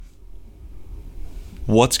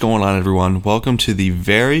What's going on, everyone? Welcome to the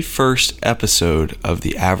very first episode of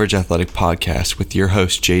the Average Athletic Podcast with your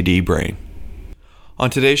host, JD Brain. On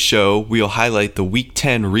today's show, we'll highlight the Week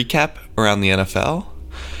 10 recap around the NFL,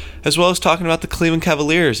 as well as talking about the Cleveland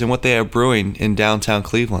Cavaliers and what they have brewing in downtown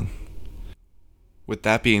Cleveland. With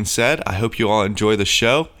that being said, I hope you all enjoy the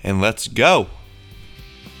show, and let's go!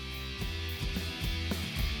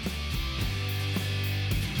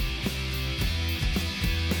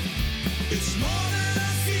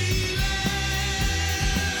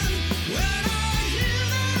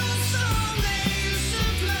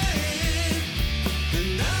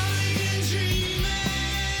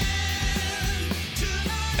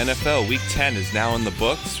 NFL Week 10 is now in the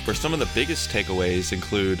books, where some of the biggest takeaways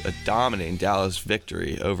include a dominating Dallas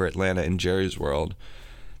victory over Atlanta in Jerry's World.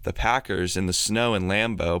 The Packers in the snow in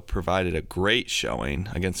Lambeau provided a great showing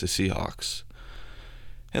against the Seahawks.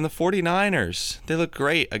 And the 49ers, they look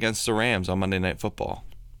great against the Rams on Monday Night Football.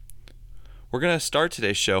 We're going to start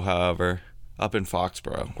today's show, however, up in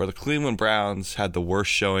Foxborough, where the Cleveland Browns had the worst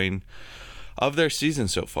showing of their season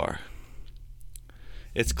so far.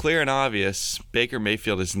 It's clear and obvious Baker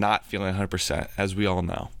Mayfield is not feeling 100%, as we all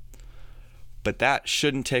know. But that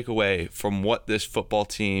shouldn't take away from what this football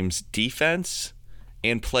team's defense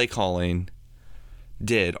and play calling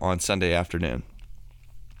did on Sunday afternoon.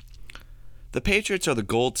 The Patriots are the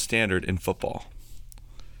gold standard in football.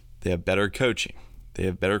 They have better coaching. They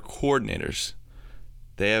have better coordinators.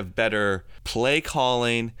 They have better play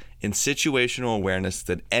calling and situational awareness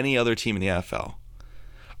than any other team in the NFL.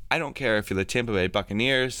 I don't care if you're the Tampa Bay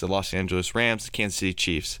Buccaneers, the Los Angeles Rams, the Kansas City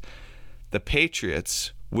Chiefs. The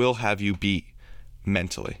Patriots will have you beat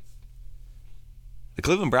mentally. The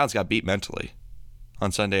Cleveland Browns got beat mentally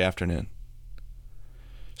on Sunday afternoon.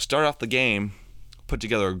 Start off the game, put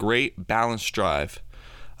together a great balanced drive,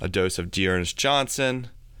 a dose of D'Ernest Johnson,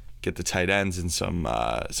 get the tight ends in some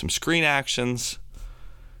screen actions,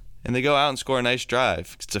 and they go out and score a nice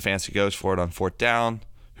drive. Stefanski goes for it on fourth down.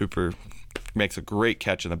 Hooper makes a great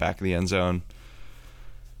catch in the back of the end zone.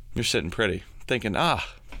 You're sitting pretty, thinking,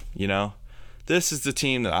 this is the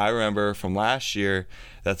team that I remember from last year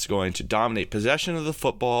that's going to dominate possession of the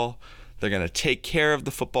football. They're going to take care of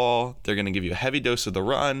the football. They're going to give you a heavy dose of the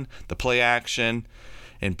run, the play action,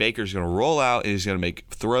 and Baker's going to roll out and he's going to make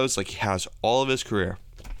throws like he has all of his career.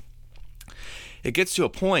 It gets to a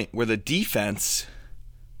point where the defense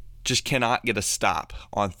just cannot get a stop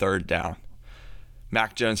on third down.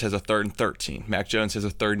 Mac Jones has a 3rd and 13. Mac Jones has a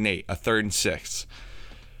 3rd and 8, a 3rd and 6.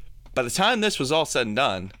 By the time this was all said and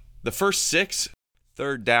done, the first 6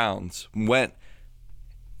 third downs went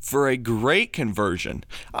for a great conversion.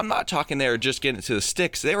 I'm not talking they were just getting it to the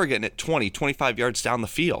sticks. They were getting it 20, 25 yards down the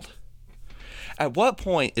field. At what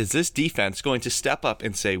point is this defense going to step up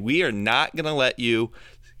and say, we are not going to let you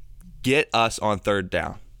get us on third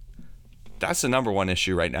down? That's the number one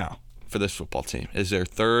issue right now for this football team, is their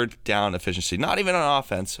third down efficiency. Not even on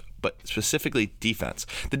offense, but specifically defense.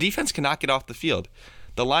 The defense cannot get off the field.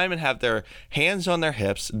 The linemen have their hands on their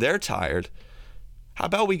hips. They're tired. How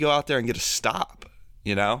about we go out there and get a stop?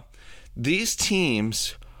 These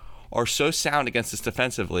teams are so sound against us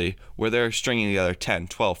defensively where they're stringing together 10,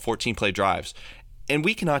 12, 14 play drives, and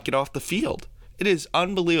we cannot get off the field. It is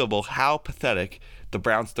unbelievable how pathetic the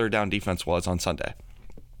Browns' third down defense was on Sunday.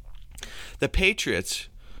 The Patriots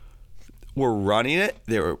were running it.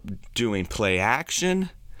 They were doing play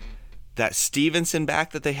action. That Stevenson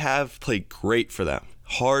back that they have played great for them.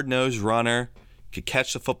 Hard-nosed runner, could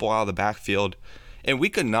catch the football out of the backfield, and we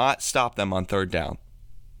could not stop them on third down.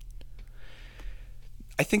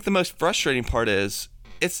 I think the most frustrating part is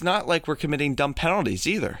it's not like we're committing dumb penalties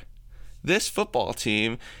either. This football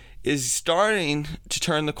team is starting to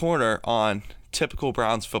turn the corner on typical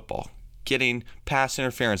Browns football, getting pass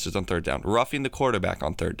interferences on third down, roughing the quarterback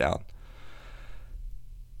on third down.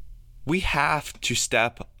 We have to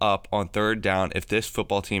step up on third down if this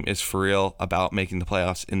football team is for real about making the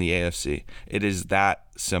playoffs in the AFC. It is that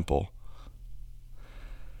simple.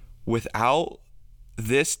 Without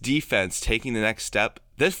this defense taking the next step,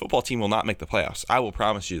 this football team will not make the playoffs. I will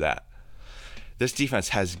promise you that. This defense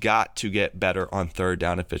has got to get better on third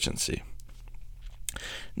down efficiency.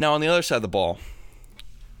 Now, on the other side of the ball,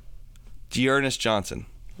 D'Ernest Johnson.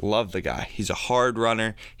 Love the guy. He's a hard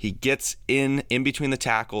runner. He gets in between the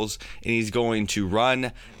tackles, and he's going to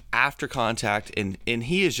run after contact, and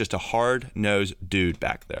he is just a hard-nosed dude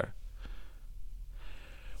back there.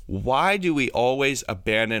 Why do we always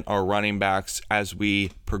abandon our running backs as we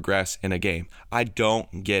progress in a game? I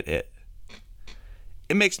don't get it.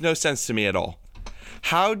 It makes no sense to me at all.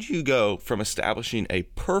 How do you go from establishing a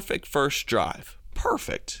perfect first drive,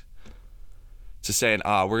 to saying,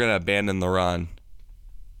 we're going to abandon the run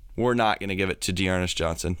We're not going to give it to Dearness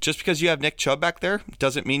Johnson. Just because you have Nick Chubb back there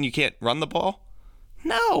doesn't mean you can't run the ball.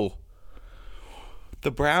 No.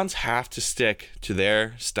 The Browns have to stick to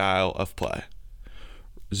their style of play.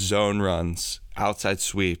 Zone runs, outside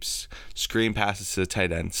sweeps, screen passes to the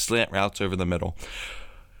tight end, slant routes over the middle.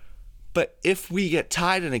 But if we get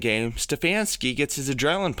tied in a game, Stefanski gets his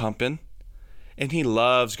adrenaline pumping, and he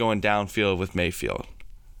loves going downfield with Mayfield.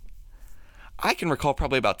 I can recall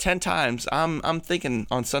probably about 10 times I'm thinking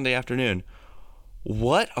on Sunday afternoon,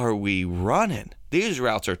 what are we running? These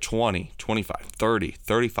routes are 20, 25, 30,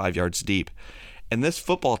 35 yards deep. And this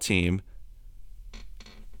football team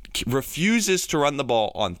refuses to run the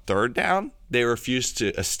ball on third down. They refuse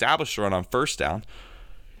to establish the run on first down.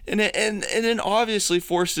 And it obviously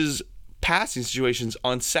forces passing situations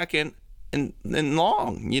on second and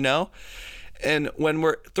long, And when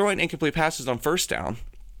we're throwing incomplete passes on first down,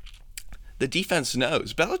 the defense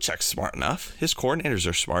knows. Belichick's smart enough. His coordinators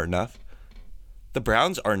are smart enough. The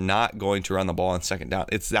Browns are not going to run the ball on second down.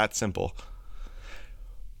 It's that simple.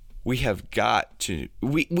 We have got to.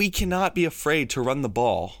 We cannot be afraid to run the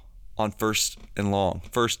ball on first and long.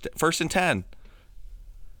 First and 10.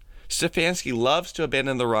 Stefanski loves to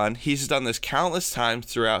abandon the run. He's done this countless times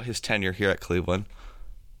throughout his tenure here at Cleveland.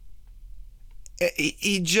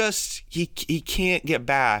 He can't get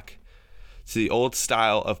back to the old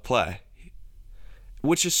style of play,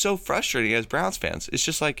 which is so frustrating as Browns fans. It's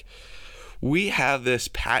just like, we have this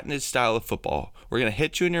patented style of football. We're going to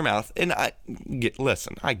hit you in your mouth. And I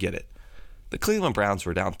get it. The Cleveland Browns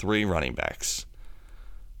were down 3 running backs.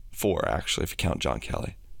 4, actually, if you count John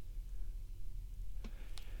Kelly.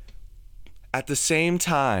 At the same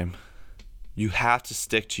time, you have to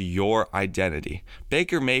stick to your identity.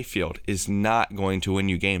 Baker Mayfield is not going to win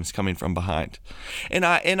you games coming from behind. And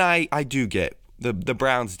I do get the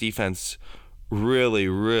Browns defense really,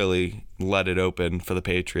 really let it open for the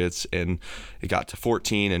Patriots, and it got to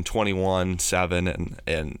 14 and 21-7,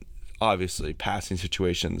 and obviously passing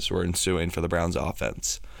situations were ensuing for the Browns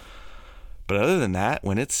offense. But other than that,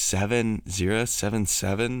 when it's 7-0,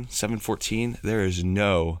 7-7, 7-14, there is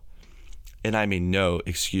no, and I mean no,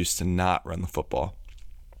 excuse to not run the football.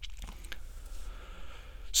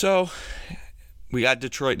 So we got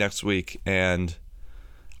Detroit next week, and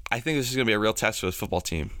I think this is going to be a real test for this football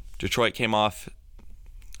team. Detroit came off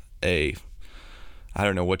I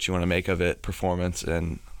don't know what you want to make of it, performance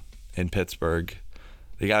in Pittsburgh.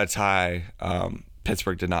 They got a tie.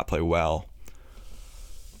 Pittsburgh did not play well.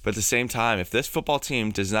 But at the same time, if this football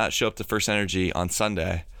team does not show up to First Energy on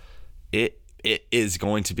Sunday, it is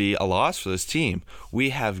going to be a loss for this team.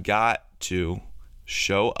 We have got to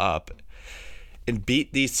show up and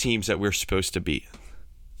beat these teams that we're supposed to beat.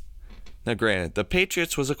 Now, granted, the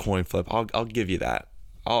Patriots was a coin flip. I'll give you that.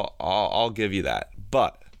 I'll give you that.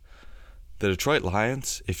 But the Detroit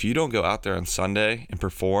Lions, if you don't go out there on Sunday and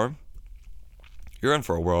perform, you're in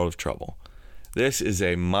for a world of trouble. This is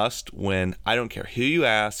a must-win. I don't care who you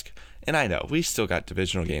ask. And I know, we still got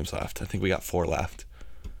divisional games left. I think we got 4 left.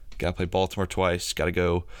 Got to play Baltimore twice. Got to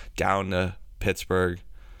go down to Pittsburgh.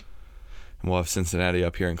 And we'll have Cincinnati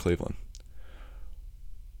up here in Cleveland.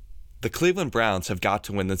 The Cleveland Browns have got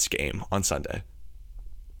to win this game on Sunday.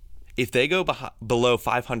 If they go below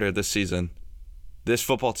 500 this season, this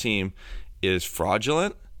football team is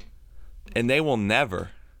fraudulent, and they will never,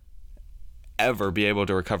 ever be able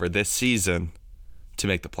to recover this season to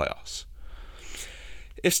make the playoffs.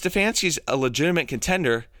 If Stefanski's a legitimate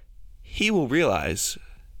contender, he will realize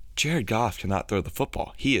Jared Goff cannot throw the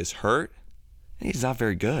football. He is hurt, and he's not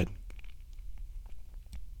very good.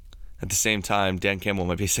 At the same time, Dan Campbell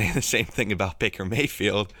might be saying the same thing about Baker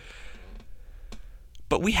Mayfield.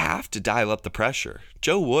 But we have to dial up the pressure.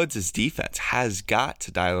 Joe Woods' defense has got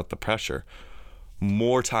to dial up the pressure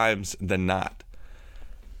more times than not.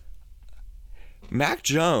 Mac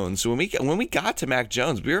Jones, when we got to Mac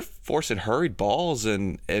Jones, we were forcing hurried balls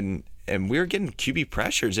and we were getting QB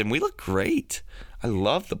pressures, and we look great. I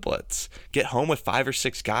love the blitz. Get home with 5 or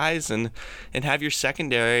 6 guys and have your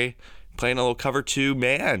secondary playing a little cover 2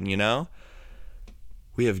 man,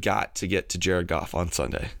 We have got to get to Jared Goff on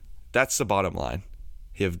Sunday. That's the bottom line.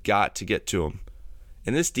 You have got to get to him.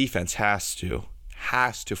 And this defense has to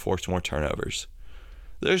force more turnovers.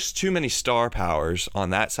 There's too many star powers on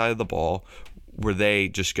that side of the ball where they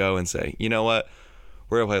just go and say, you know what?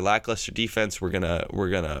 We're gonna play lackluster defense. We're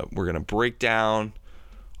gonna break down.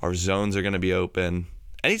 Our zones are gonna be open.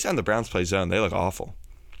 Anytime the Browns play zone, they look awful.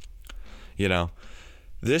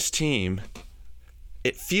 This team,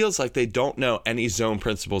 it feels like they don't know any zone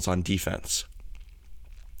principles on defense.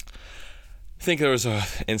 I think there was a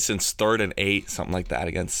instance 3rd and 8, something like that,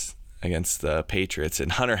 against against the Patriots,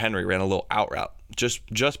 and Hunter Henry ran a little out route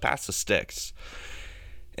just past the sticks.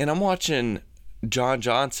 And I'm watching John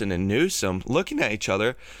Johnson and Newsome looking at each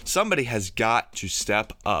other. Somebody has got to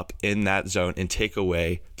step up in that zone and take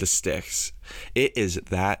away the sticks. It is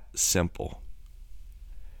that simple.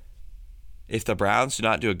 If the Browns do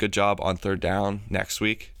not do a good job on third down next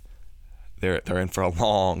week, they're in for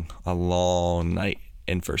a long night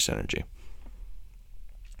in First Energy.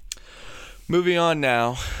 Moving on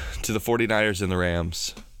now to the 49ers and the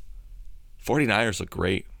Rams. 49ers look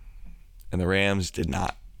great, and the Rams did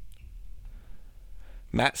not.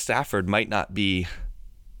 Matt Stafford might not be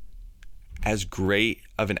as great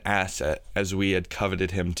of an asset as we had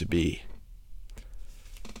coveted him to be.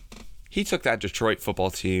 He took that Detroit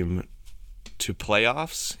football team to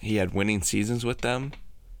playoffs. He had winning seasons with them.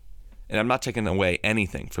 And I'm not taking away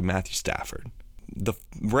anything from Matthew Stafford. The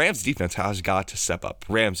Rams defense has got to step up.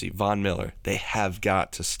 Ramsey, Von Miller, they have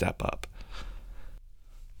got to step up.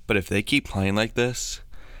 But if they keep playing like this,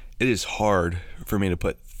 it is hard for me to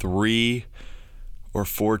put 3 or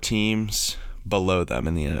 4 teams below them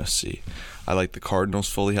in the NFC. I like the Cardinals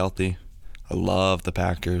fully healthy. I love the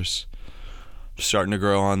Packers. I'm starting to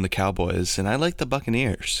grow on the Cowboys, and I like the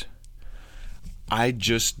Buccaneers. I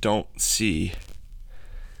just don't see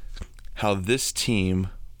how this team,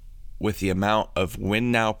 with the amount of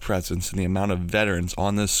win now presence and the amount of veterans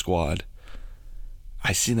on this squad,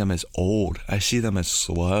 I see them as old. I see them as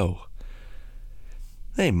slow.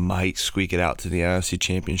 They might squeak it out to the NFC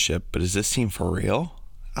Championship, but is this team for real?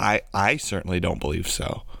 I certainly don't believe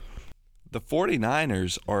so. The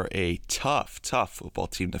 49ers are a tough football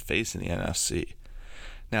team to face in the NFC.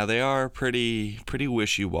 Now, they are pretty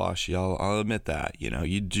wishy-washy. I'll admit that.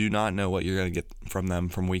 You do not know what you're going to get from them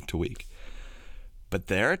from week to week. But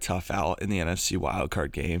they're a tough out in the NFC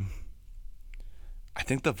wildcard game. I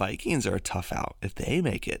think the Vikings are a tough out if they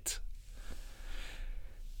make it.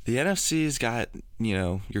 The NFC's got,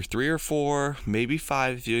 your 3 or 4, maybe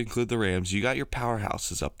 5 if you include the Rams. You got your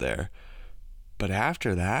powerhouses up there. But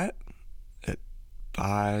after that, at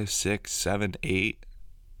 5, 6, 7, 8,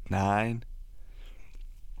 9,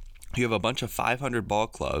 you have a bunch of 500 ball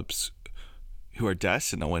clubs who are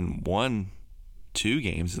destined to win 1, 2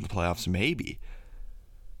 games in the playoffs, maybe.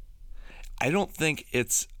 I don't think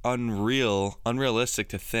it's unrealistic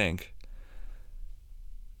to think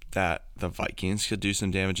that the Vikings could do some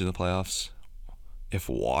damage in the playoffs if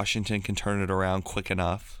Washington can turn it around quick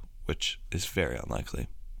enough, which is very unlikely.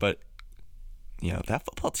 But, that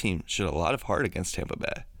football team showed a lot of heart against Tampa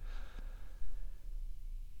Bay.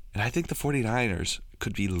 And I think the 49ers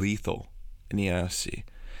could be lethal in the NFC.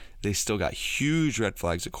 They still got huge red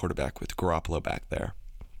flags at quarterback with Garoppolo back there.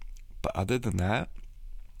 But other than that,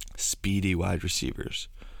 speedy wide receivers,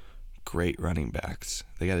 great running backs.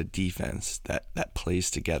 They got a defense that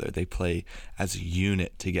plays together. They play as a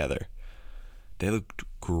unit together. They looked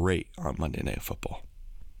great on Monday Night Football.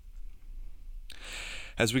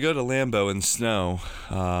 As we go to Lambeau and snow,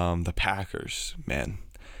 the Packers, man,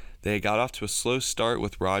 they got off to a slow start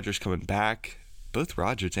with Rodgers coming back. Both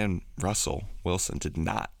Rodgers and Russell Wilson did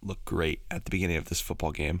not look great at the beginning of this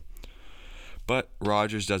football game. But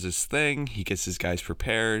Rodgers does his thing. He gets his guys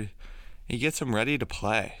prepared. He gets them ready to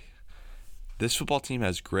play. This football team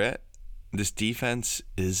has grit. This defense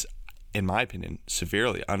is, in my opinion,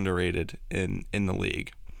 severely underrated in the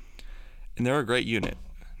league. And they're a great unit.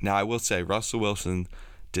 Now, I will say Russell Wilson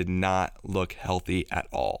did not look healthy at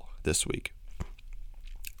all this week.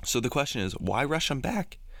 So the question is, why rush him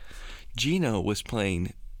back? Geno was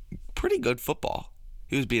playing pretty good football.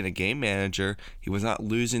 He was being a game manager. He was not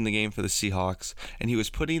losing the game for the Seahawks, and he was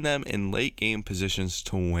putting them in late game positions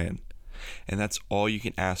to win. And that's all you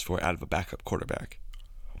can ask for out of a backup quarterback.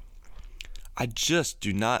 I just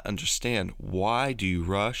do not understand, why do you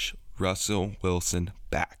rush Russell Wilson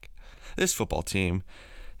back? This football team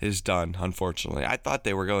is done, unfortunately. I thought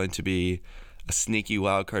they were going to be a sneaky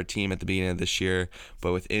wildcard team at the beginning of this year,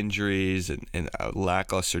 but with injuries and a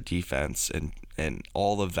lackluster defense and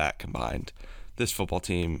all of that combined, this football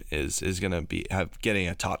team is going to be getting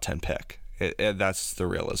a top 10 pick. That's the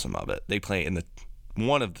realism of it. They play in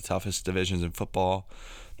one of the toughest divisions in football.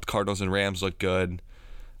 The Cardinals and Rams look good.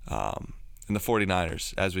 And the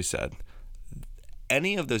 49ers, as we said,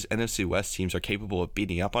 any of those NFC West teams are capable of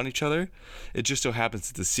beating up on each other. It just so happens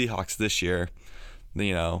that the Seahawks this year,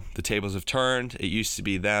 the tables have turned. It used to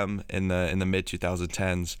be them in the mid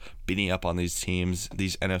 2010s beating up on these teams,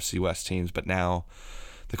 these NFC West teams, but now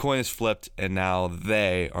the coin is flipped, and now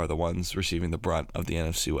they are the ones receiving the brunt of the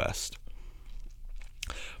NFC West.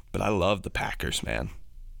 But I love the Packers, man.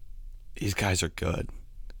 These guys are good.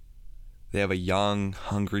 They have a young,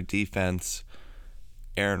 hungry defense,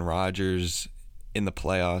 Aaron Rodgers in the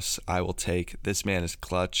playoffs, I will take. This man is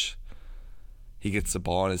clutch. He gets the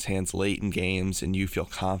ball in his hands late in games, and you feel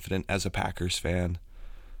confident as a Packers fan.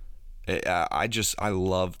 I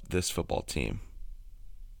love this football team.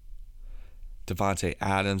 Devontae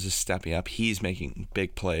Adams is stepping up. He's making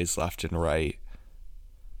big plays left and right.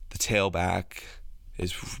 The tailback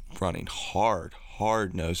is running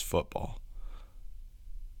hard-nosed football.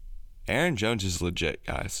 Aaron Jones is legit,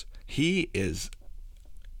 guys. He's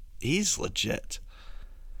legit.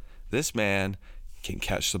 This man can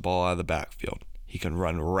catch the ball out of the backfield. He can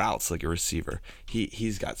run routes like a receiver.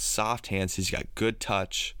 He's got soft hands. He's got good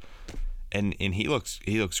touch. And he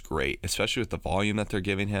looks great, especially with the volume that they're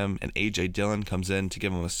giving him. And A.J. Dillon comes in to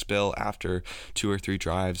give him a spill after 2 or 3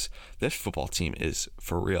 drives. This football team is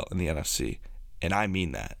for real in the NFC, and I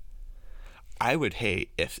mean that. I would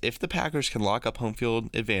hate if the Packers can lock up home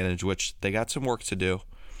field advantage, which they got some work to do.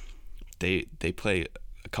 They play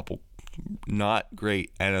a couple not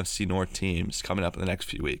great NFC North teams coming up in the next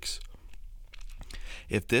few weeks.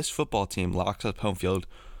 If this football team locks up home field,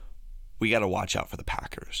 we got to watch out for the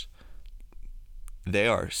Packers. They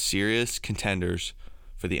are serious contenders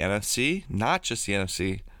for the NFC, not just the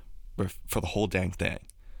NFC, but for the whole dang thing.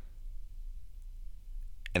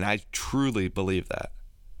 And I truly believe that.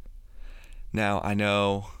 Now, I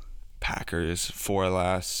know Packers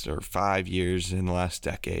 5 years in the last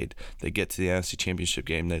decade, they get to the NFC Championship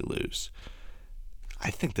game, they lose.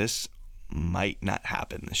 I think this might not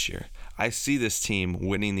happen this year. I see this team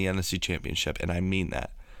winning the NFC Championship, and I mean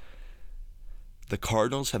that. The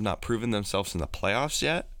Cardinals have not proven themselves in the playoffs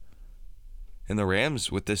yet. And the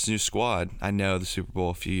Rams, with this new squad, I know the Super Bowl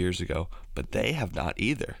a few years ago, but they have not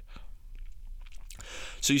either.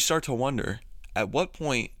 So you start to wonder, at what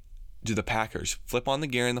point do the Packers flip on the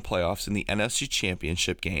gear in the playoffs in the NFC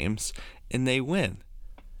Championship games and they win?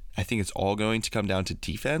 I think it's all going to come down to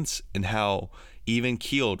defense and how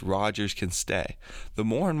even-keeled Rodgers can stay. The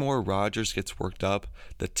more and more Rodgers gets worked up,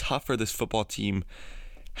 the tougher this football team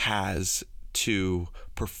has to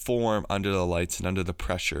perform under the lights and under the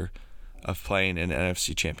pressure of playing an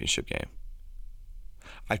NFC Championship game.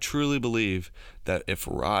 I truly believe that if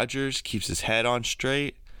Rodgers keeps his head on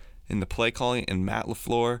straight in the play calling and Matt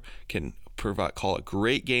LaFleur can call a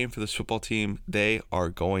great game for this football team, they are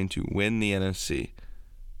going to win the NFC.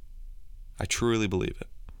 I truly believe it.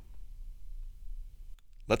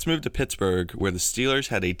 Let's move to Pittsburgh, where the Steelers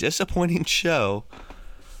had a disappointing show.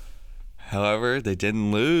 However, they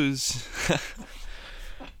didn't lose.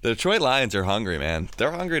 The Detroit Lions are hungry, man.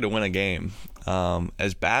 They're hungry to win a game.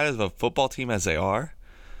 As bad as a football team as they are,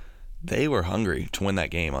 they were hungry to win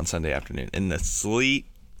that game on Sunday afternoon. In the sleet,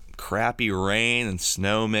 crappy rain, and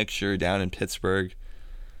snow mixture down in Pittsburgh.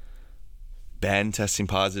 Ben testing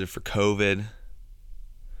positive for COVID.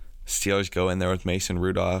 Steelers go in there with Mason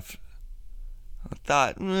Rudolph. I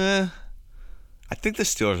thought, I think the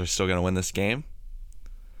Steelers are still going to win this game.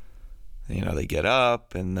 You know, they get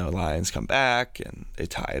up and the Lions come back and they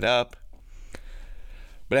tie it up.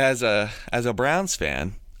 But as a Browns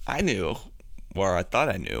fan, I thought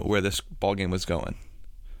I knew where this ball game was going.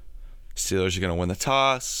 Steelers are going to win the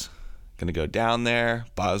toss, going to go down there.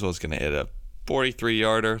 Boswell's going to hit a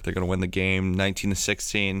 43-yarder. They're going to win the game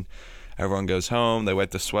 19-16. Everyone goes home. They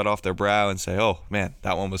wipe the sweat off their brow and say, oh, man,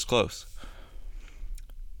 that one was close.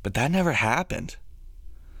 But that never happened.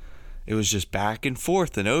 It was just back and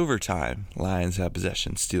forth in overtime. Lions had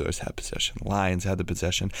possession. Steelers had possession. Lions had the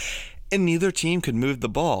possession. And neither team could move the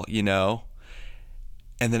ball, you know.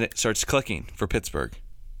 And then it starts clicking for Pittsburgh.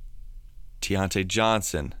 Deontay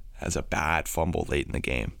Johnson has a bad fumble late in the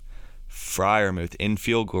game. Freiermuth in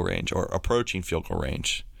field goal range or approaching field goal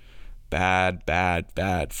range. Bad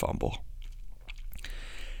fumble.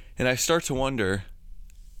 And I start to wonder,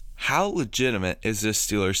 how legitimate is this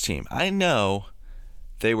Steelers team? I know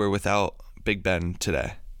they were without Big Ben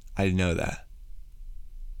today. I know that.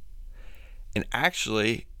 And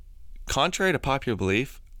actually, contrary to popular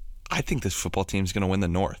belief, I think this football team is going to win the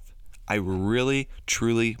North. I really,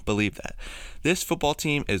 truly believe that. This football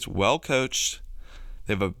team is well coached.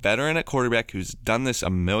 They have a veteran at quarterback who's done this a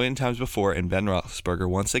million times before in Ben Roethlisberger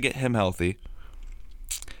once they get him healthy.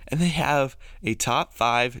 And they have a top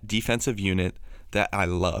 5 defensive unit that I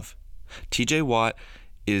love. TJ Watt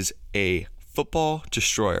is a football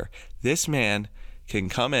destroyer. This man can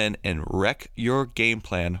come in and wreck your game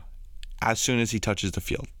plan as soon as he touches the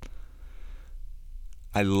field.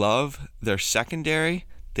 I love their secondary.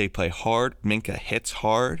 They play hard. Minka hits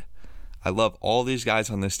hard. I love all these guys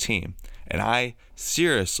on this team. And I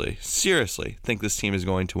seriously think this team is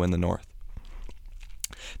going to win the North.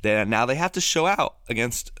 Now they have to show out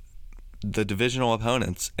against the divisional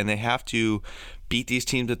opponents, and they have to beat these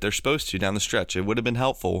teams that they're supposed to down the stretch. It would have been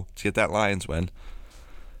helpful to get that Lions win.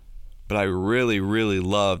 But I really, really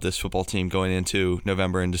love this football team going into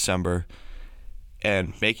November and December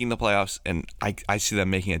and making the playoffs. And I see them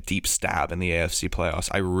making a deep stab in the AFC playoffs.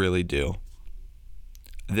 I really do.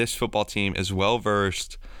 This football team is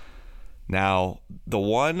well-versed. Now, the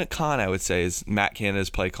one con I would say is Matt Canada's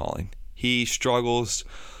play calling. He struggles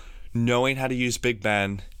knowing how to use Big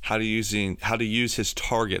Ben, how to use his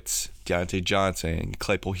targets, Deontay Johnson and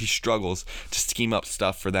Claypool. He struggles to scheme up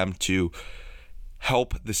stuff for them to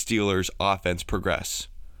help the Steelers' offense progress.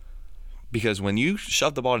 Because when you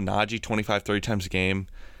shove the ball to Najee 25, 30 times a game,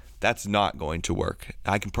 that's not going to work.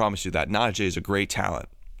 I can promise you that. Najee is a great talent.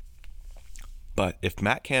 But if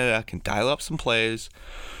Matt Canada can dial up some plays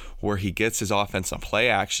where he gets his offense on play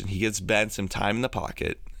action, he gets Ben some time in the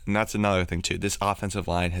pocket, and that's another thing too. This offensive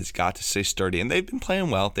line has got to stay sturdy, and they've been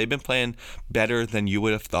playing well. They've been playing better than you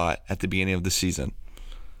would have thought at the beginning of the season.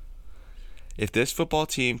 If this football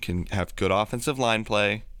team can have good offensive line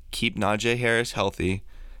play, keep Najee Harris healthy,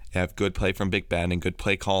 and have good play from Big Ben and good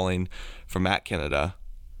play calling from Matt Canada,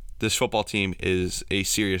 this football team is a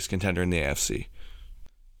serious contender in the AFC.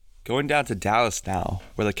 Going down to Dallas now,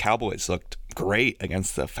 where the Cowboys looked great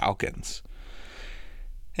against the Falcons.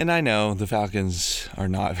 And I know the Falcons are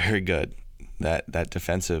not very good. That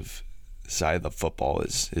defensive side of the football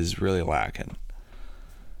is really lacking.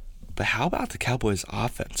 But how about the Cowboys'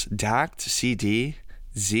 offense? Dak to CD,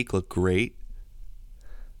 Zeke looked great.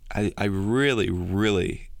 I really,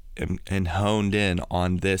 really am honed in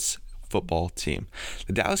on this football team.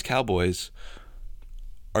 The Dallas Cowboys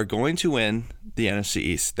are going to win the NFC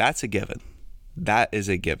East. That's a given. That is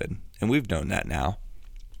a given. And we've known that now.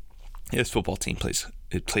 This football team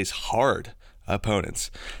plays hard opponents.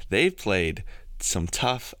 They've played some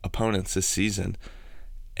tough opponents this season.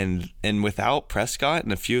 And without Prescott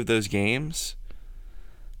in a few of those games,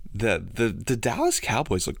 the Dallas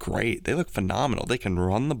Cowboys look great. They look phenomenal. They can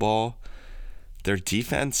run the ball. Their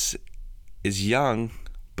defense is young,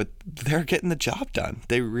 but they're getting the job done.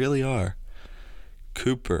 They really are.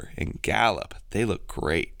 Cooper and Gallup, they look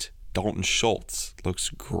great. Dalton Schultz looks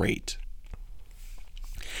great.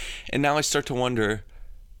 And now I start to wonder,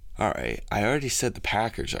 all right, I already said the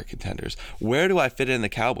Packers are contenders. Where do I fit in the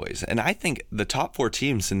Cowboys? And I think the top 4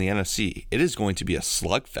 teams in the NFC, it is going to be a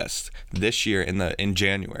slugfest this year in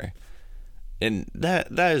January. And that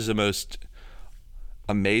is the most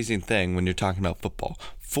amazing thing when you're talking about football.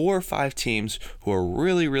 4 or 5 teams who are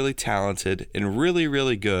really, really talented and really,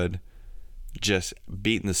 really good, just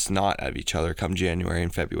beating the snot out of each other come January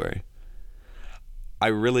and February. I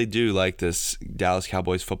really do like this Dallas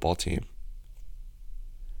Cowboys football team.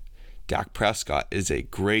 Dak Prescott is a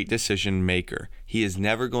great decision maker. He is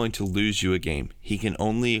never going to lose you a game. He can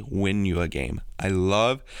only win you a game. I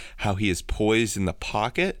love how he is poised in the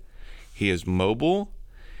pocket. He is mobile,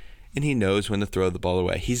 and he knows when to throw the ball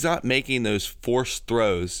away. He's not making those forced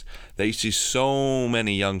throws that you see so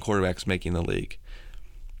many young quarterbacks making in the league.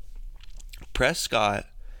 Prescott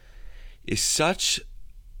is such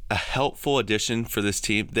a helpful addition for this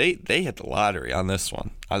team. They hit the lottery on this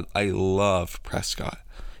one. I love Prescott.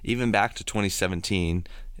 Even back to 2017,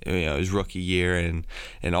 his rookie year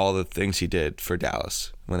and all the things he did for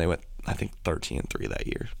Dallas when they went, I think, 13-3 that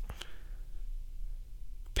year.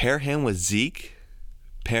 Pair him with Zeke.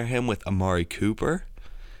 Pair him with Amari Cooper.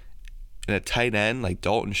 And a tight end like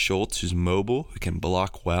Dalton Schultz, who's mobile, who can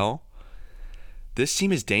block well. This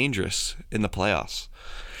team is dangerous in the playoffs.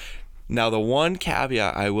 Now, the one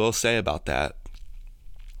caveat I will say about that,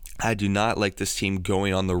 I do not like this team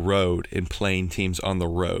going on the road and playing teams on the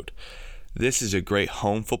road. This is a great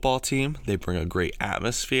home football team. They bring a great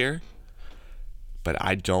atmosphere. But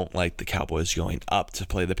I don't like the Cowboys going up to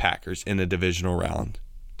play the Packers in a divisional round.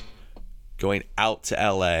 Going out to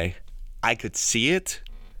LA, I could see it,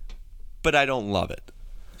 but I don't love it.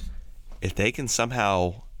 If they can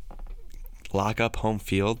somehow lock up home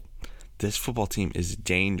field, this football team is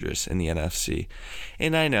dangerous in the NFC.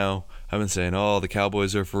 And I know I've been saying, the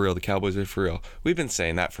Cowboys are for real. The Cowboys are for real. We've been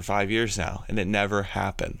saying that for 5 years now, and it never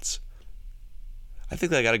happens. I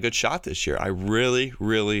think they got a good shot this year. I really,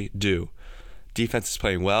 really do. Defense is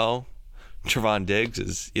playing well. Trevon Diggs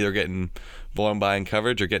is either getting blown by in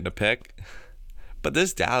coverage or getting a pick. But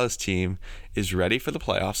this Dallas team is ready for the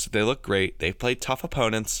playoffs. They look great. They play tough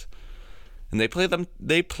opponents. And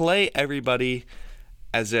they play everybody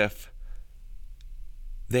as if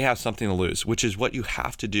they have something to lose, which is what you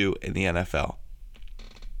have to do in the NFL.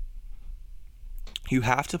 You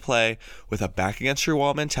have to play with a back against your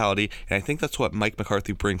wall mentality, and I think that's what Mike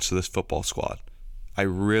McCarthy brings to this football squad. I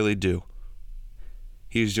really do.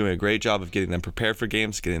 He's doing a great job of getting them prepared for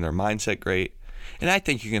games, getting their mindset great, And I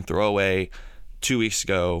think you can throw away 2 weeks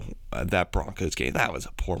ago that Broncos game. That was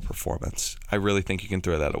a poor performance. I really think you can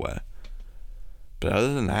throw that away. But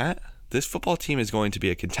other than that, this football team is going to be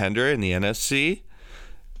a contender in the NFC.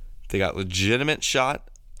 They got legitimate shot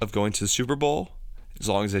of going to the Super Bowl as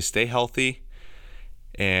long as they stay healthy.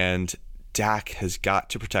 And Dak has got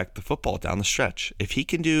to protect the football down the stretch. If he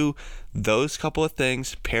can do those couple of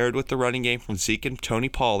things paired with the running game from Zeke and Tony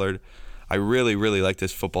Pollard, I really, really like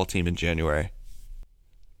this football team in January.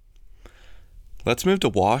 Let's move to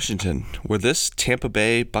Washington, where this Tampa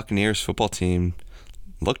Bay Buccaneers football team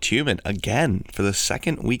looked human again for the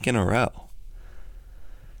second week in a row.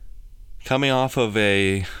 Coming off of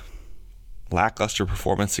a lackluster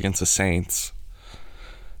performance against the Saints,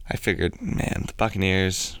 I figured, man, the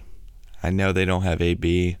Buccaneers, I know they don't have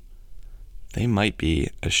AB. They might be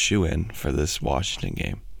a shoo-in for this Washington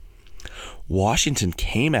game. Washington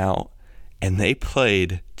came out and they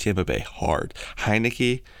played Tampa Bay hard.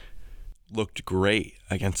 Heineke looked great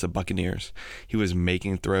against the Buccaneers. He was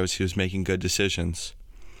making throws. He was making good decisions.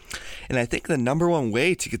 And I think the number one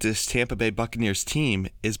way to get this Tampa Bay Buccaneers team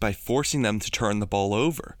is by forcing them to turn the ball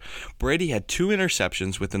over. Brady had 2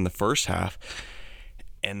 interceptions within the first half,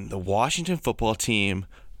 and the Washington football team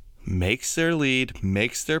makes their lead,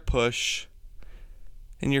 makes their push,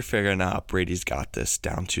 and you're figuring out Brady's got this.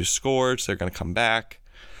 Down 2 scores, they're going to come back.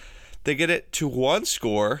 They get it to 1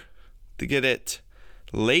 score. They get it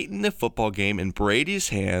late in the football game in Brady's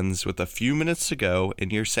hands with a few minutes to go,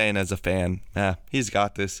 and you're saying as a fan, he's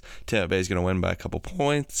got this. Tampa Bay's going to win by a couple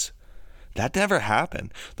points. That never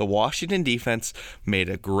happened. The Washington defense made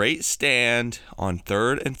a great stand on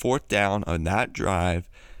 3rd and 4th down on that drive,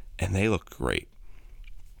 and they looked great.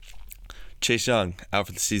 Chase Young out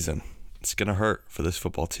for the season. It's going to hurt for this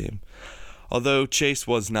football team. Although Chase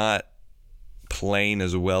was not playing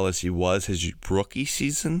as well as he was his rookie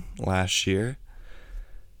season last year,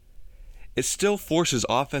 it still forces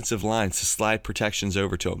offensive lines to slide protections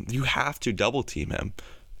over to him. You have to double team him.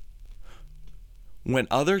 When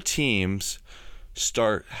other teams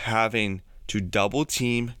start having to double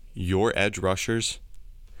team your edge rushers,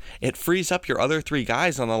 it frees up your other 3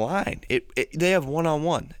 guys on the line. They have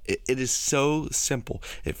one-on-one. It is so simple.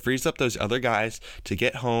 It frees up those other guys to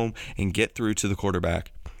get home and get through to the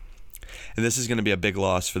quarterback. And this is going to be a big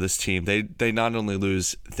loss for this team. They not only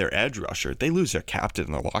lose their edge rusher, they lose their captain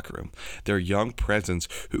in the locker room. Their young presence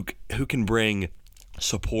who can bring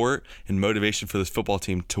support and motivation for this football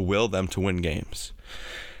team to will them to win games.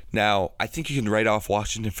 Now, I think you can write off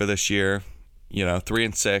Washington for this year.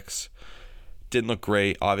 3-6. Didn't look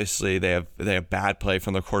great. Obviously, they have bad play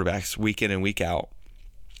from their quarterbacks week in and week out.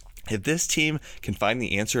 If this team can find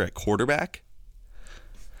the answer at quarterback,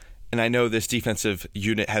 and I know this defensive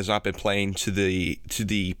unit has not been playing to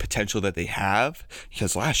the potential that they have,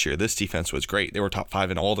 because last year this defense was great. They were top 5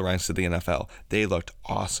 in all the ranks of the NFL. They looked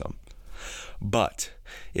awesome. But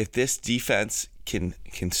if this defense can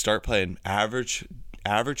start playing average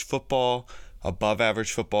football, above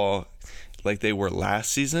average football like they were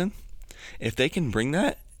last season, if they can bring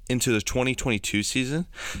that into the 2022 season,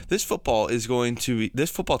 this football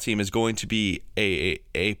team is going to be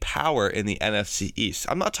a power in the NFC East.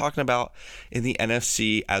 I'm not talking about in the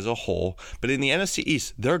NFC as a whole, but in the NFC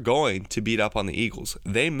East, they're going to beat up on the Eagles.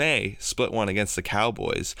 They may split one against the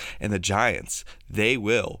Cowboys and the Giants. They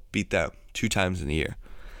will beat them 2 times in a year.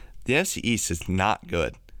 The NFC East is not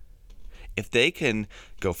good. If they can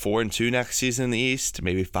go 4-2 next season in the East,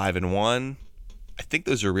 maybe 5-1, I think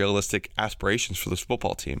those are realistic aspirations for this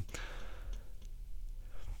football team.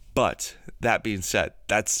 But that being said,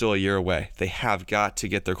 that's still a year away. They have got to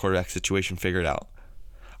get their quarterback situation figured out.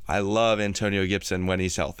 I love Antonio Gibson when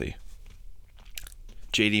he's healthy.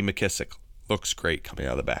 J.D. McKissick looks great coming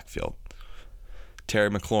out of the backfield.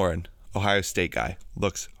 Terry McLaurin, Ohio State guy,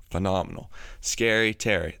 looks phenomenal. Scary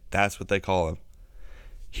Terry, that's what they call him.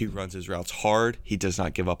 He runs his routes hard. He does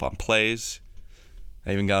not give up on plays.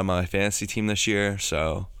 I even got him on my fantasy team this year,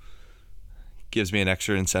 so gives me an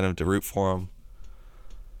extra incentive to root for him.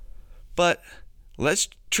 But let's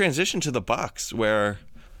transition to the Bucs, where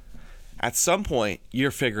at some point you're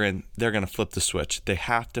figuring they're going to flip the switch. They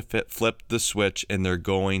have to flip the switch, and they're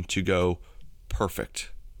going to go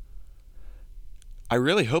perfect. I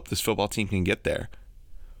really hope this football team can get there,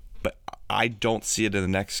 but I don't see it in the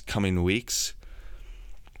next coming weeks.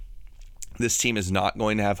 This team is not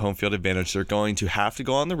going to have home field advantage. They're going to have to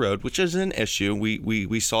go on the road, which is an issue.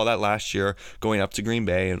 We saw that last year going up to Green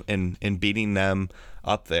Bay and beating them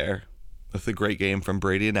up there with a great game from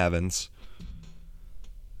Brady and Evans.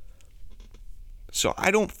 So I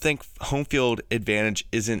don't think home field advantage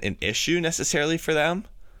isn't an issue necessarily for them.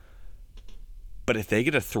 But if they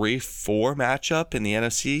get a 3-4 matchup in the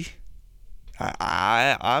NFC,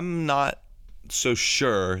 I'm not so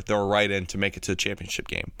sure they're right in to make it to the championship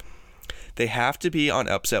game. They have to be on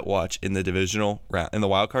upset watch in the divisional round, in the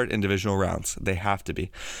wild card and divisional rounds. They have to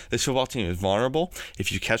be. This football team is vulnerable.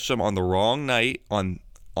 If you catch them on the wrong night, on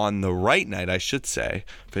the right night, I should say,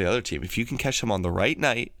 for the other team, if you can catch them on the right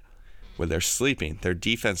night where they're sleeping, their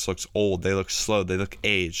defense looks old, they look slow, they look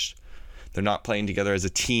aged. They're not playing together as a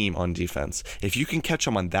team on defense. If you can catch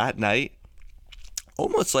them on that night,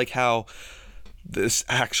 almost like how the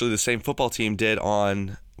same football team did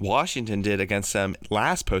on Washington did against them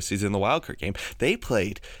last postseason in the wildcard game. They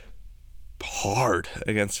played hard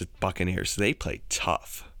against the Buccaneers. They played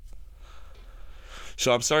tough.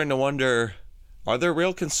 So I'm starting to wonder, are there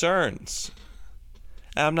real concerns?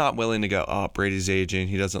 I'm not willing to go, oh, Brady's aging.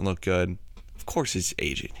 He doesn't look good. Of course he's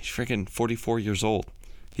aging. He's freaking 44 years old.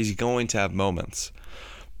 He's going to have moments.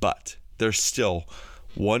 But there's still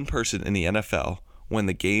one person in the NFL when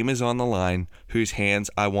the game is on the line whose hands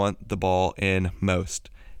I want the ball in most.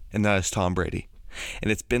 And that is Tom Brady. And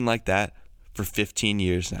it's been like that for 15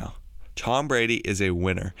 years now. Tom Brady is a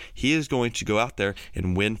winner. He is going to go out there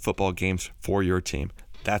and win football games for your team.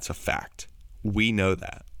 That's a fact. We know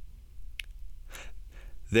that.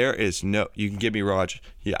 There is no, you can give me Rodgers.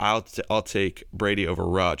 Yeah, I'll take Brady over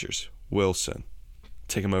Rodgers, Wilson.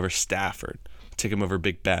 Take him over Stafford. Take him over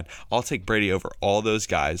Big Ben. I'll take Brady over all those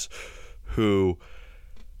guys who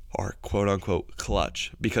are quote unquote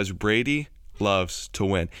clutch, because Brady loves to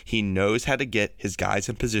win. He knows how to get his guys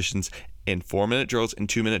in positions in 4-minute drills and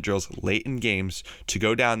 2-minute drills late in games to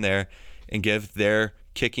go down there and give their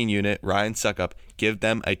kicking unit, Ryan Suckup, give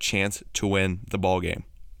them a chance to win the ball game.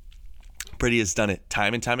 Brady has done it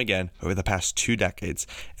time and time again over the past 2 decades,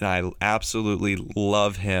 and I absolutely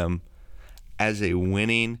love him as a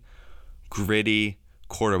winning, gritty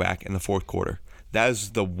quarterback in the fourth quarter. That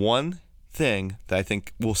is the one thing that I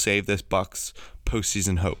think will save this Bucs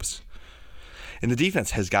postseason hopes. And the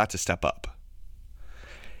defense has got to step up.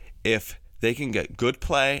 If they can get good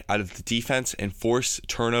play out of the defense and force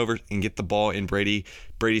turnovers and get the ball in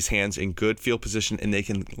Brady's hands in good field position, and they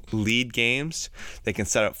can lead games, they can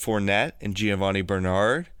set up Fournette and Giovanni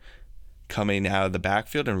Bernard coming out of the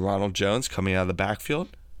backfield and Ronald Jones coming out of the backfield,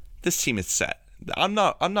 this team is set. I'm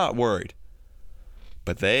not worried.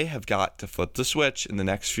 But they have got to flip the switch in the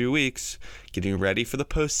next few weeks, getting ready for the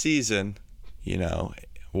postseason.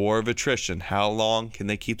 War of attrition. How long can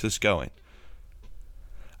they keep this going?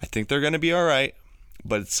 I think they're going to be all right,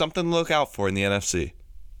 but it's something to look out for in the NFC.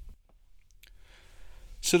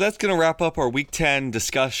 So that's going to wrap up our Week 10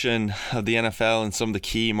 discussion of the NFL and some of the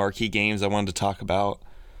key marquee games I wanted to talk about.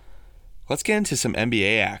 Let's get into some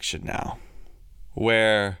NBA action now,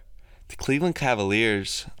 where the Cleveland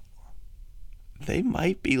Cavaliers, they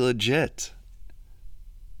might be legit.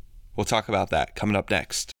 We'll talk about that coming up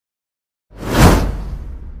next.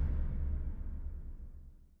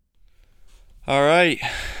 All right,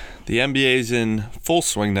 the NBA's in full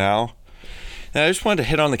swing now. And I just wanted to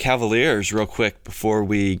hit on the Cavaliers real quick before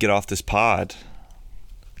we get off this pod.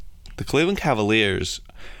 The Cleveland Cavaliers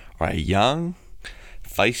are a young,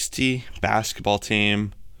 feisty basketball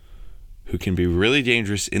team who can be really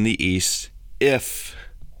dangerous in the East if,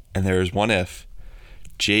 and there is one if,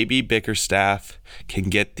 JB Bickerstaff can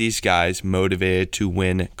get these guys motivated to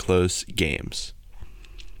win close games.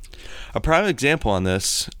 A prime example on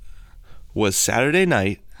this was Saturday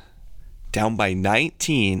night, down by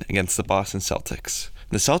 19 against the Boston Celtics.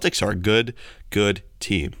 The Celtics are a good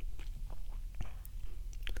team.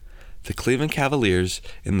 The Cleveland Cavaliers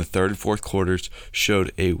in the third and fourth quarters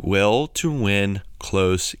showed a will to win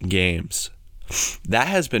close games. That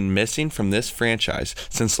has been missing from this franchise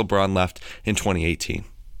since LeBron left in 2018.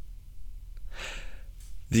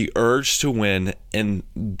 The urge to win and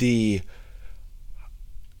the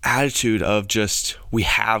attitude of just, we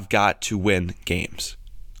have got to win games.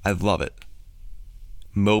 I love it.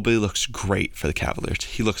 Mobley looks great for the Cavaliers.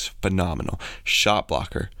 He looks phenomenal. Shot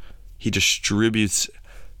blocker. He distributes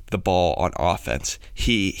the ball on offense.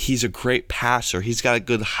 He's a great passer. He's got a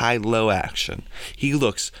good high-low action. He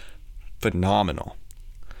looks phenomenal.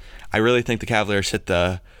 I really think the Cavaliers hit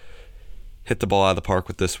the ball out of the park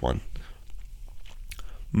with this one.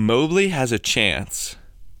 Mobley has a chance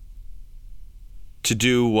to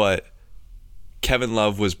do what Kevin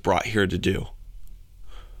Love was brought here to do.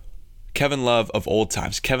 Kevin Love of old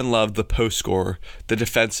times. Kevin Love, the post scorer, the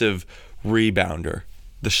defensive rebounder,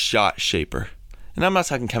 the shot shaper. And I'm not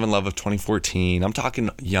talking Kevin Love of 2014. I'm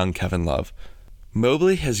talking young Kevin Love.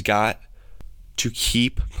 Mobley has got to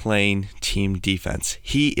keep playing team defense.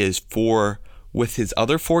 He is for with his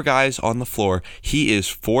other 4 guys on the floor, he is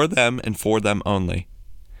for them and for them only.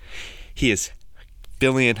 He is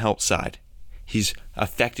filling in help side. He's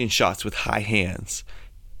affecting shots with high hands.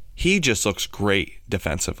 He just looks great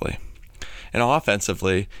defensively. And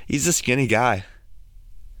offensively, he's a skinny guy.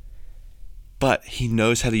 But he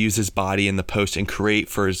knows how to use his body in the post and create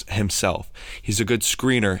for himself. He's a good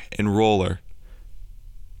screener and roller.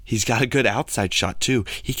 He's got a good outside shot too.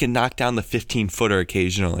 He can knock down the 15-footer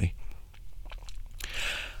occasionally.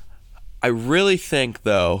 I really think,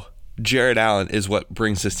 though, Jarrett Allen is what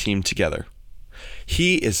brings this team together.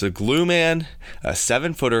 He is a glue man, a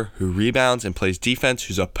 7-footer who rebounds and plays defense,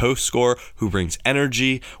 who's a post scorer, who brings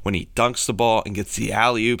energy when he dunks the ball and gets the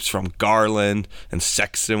alley-oops from Garland and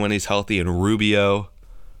Sexton when he's healthy and Rubio.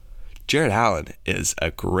 Jarrett Allen is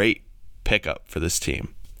a great pickup for this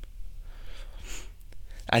team.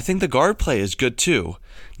 I think the guard play is good too.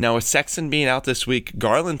 Now with Sexton being out this week,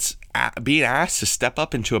 Garland's being asked to step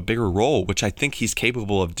up into a bigger role, which I think he's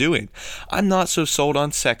capable of doing. I'm not so sold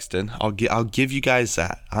on Sexton. I'll give you guys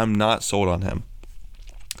that. I'm not sold on him.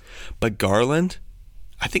 But Garland,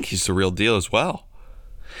 I think he's the real deal as well.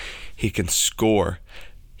 He can score.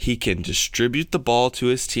 He can distribute the ball to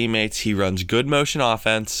his teammates. He runs good motion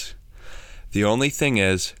offense. The only thing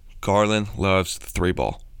is, Garland loves the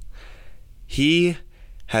 3-ball. He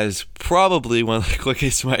has probably one of the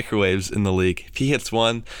quickest microwaves in the league. If he hits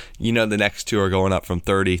one, the next 2 are going up from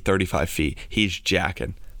 30, 35 feet. He's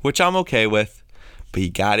jacking, which I'm okay with, but you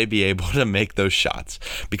got to be able to make those shots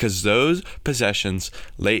because those possessions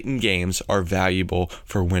late in games are valuable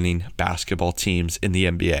for winning basketball teams in the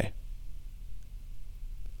NBA.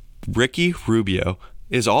 Ricky Rubio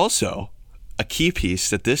is also a key piece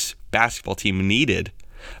that this basketball team needed.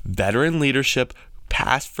 Veteran leadership,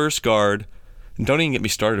 pass first guard. And don't even get me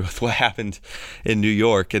started with what happened in New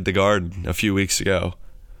York at the Garden a few weeks ago.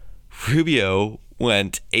 Rubio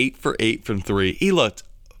went 8 for 8 from 3. He looked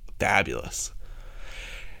fabulous.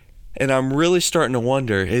 And I'm really starting to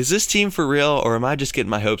wonder, is this team for real or am I just getting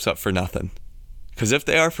my hopes up for nothing? Because if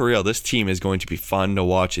they are for real, this team is going to be fun to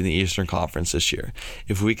watch in the Eastern Conference this year.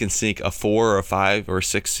 If we can sneak a 4 or a 5 or a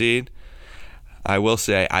 6 seed, I will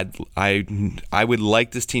say I would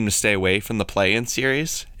like this team to stay away from the play-in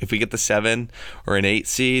series. If we get the 7 or an 8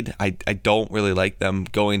 seed, I don't really like them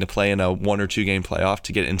going to play in a 1 or 2 game playoff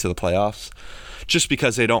to get into the playoffs, just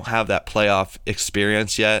because they don't have that playoff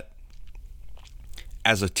experience yet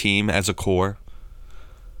as a team, as a core.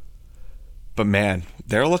 But man,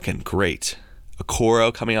 they're looking great.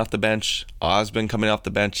 Okoro coming off the bench, Osman coming off the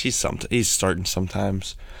bench. He's starting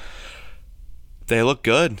sometimes. They look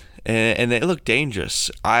good. And they look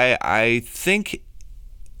dangerous. I think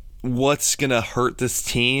what's going to hurt this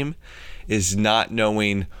team is not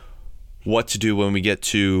knowing what to do when we get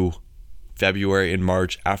to February and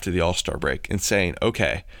March after the All-Star break and saying,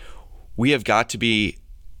 okay, we have got to be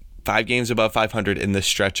 5 games above 500 in this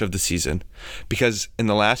stretch of the season. Because in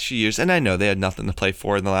the last few years, and I know they had nothing to play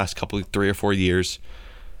for in the last 3 or 4 years,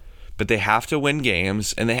 but they have to win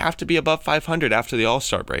games and they have to be above 500 after the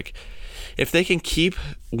All-Star break. If they can keep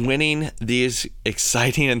winning these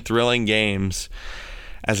exciting and thrilling games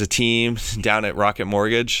as a team down at Rocket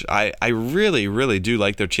Mortgage, I really, really do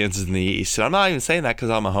like their chances in the East. And I'm not even saying that because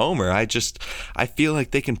I'm a homer. I feel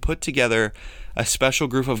like they can put together a special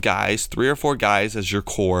group of guys, 3 or 4 guys as your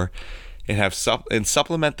core, and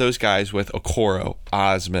supplement those guys with Okoro,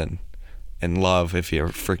 Osman, and Love if he ever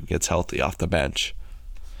freaking gets healthy off the bench.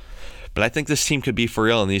 But I think this team could be for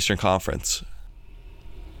real in the Eastern Conference.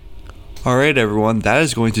 All right, everyone, that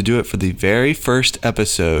is going to do it for the very first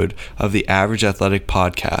episode of the Average Athletic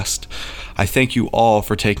Podcast. I thank you all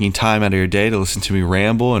for taking time out of your day to listen to me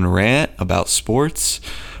ramble and rant about sports.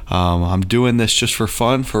 I'm doing this just for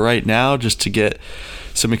fun for right now, just to get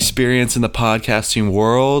some experience in the podcasting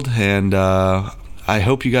world, and I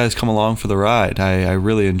hope you guys come along for the ride. I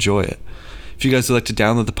really enjoy it. If you guys would like to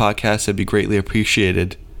download the podcast, that'd be greatly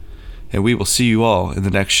appreciated, and we will see you all in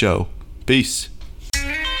the next show. Peace.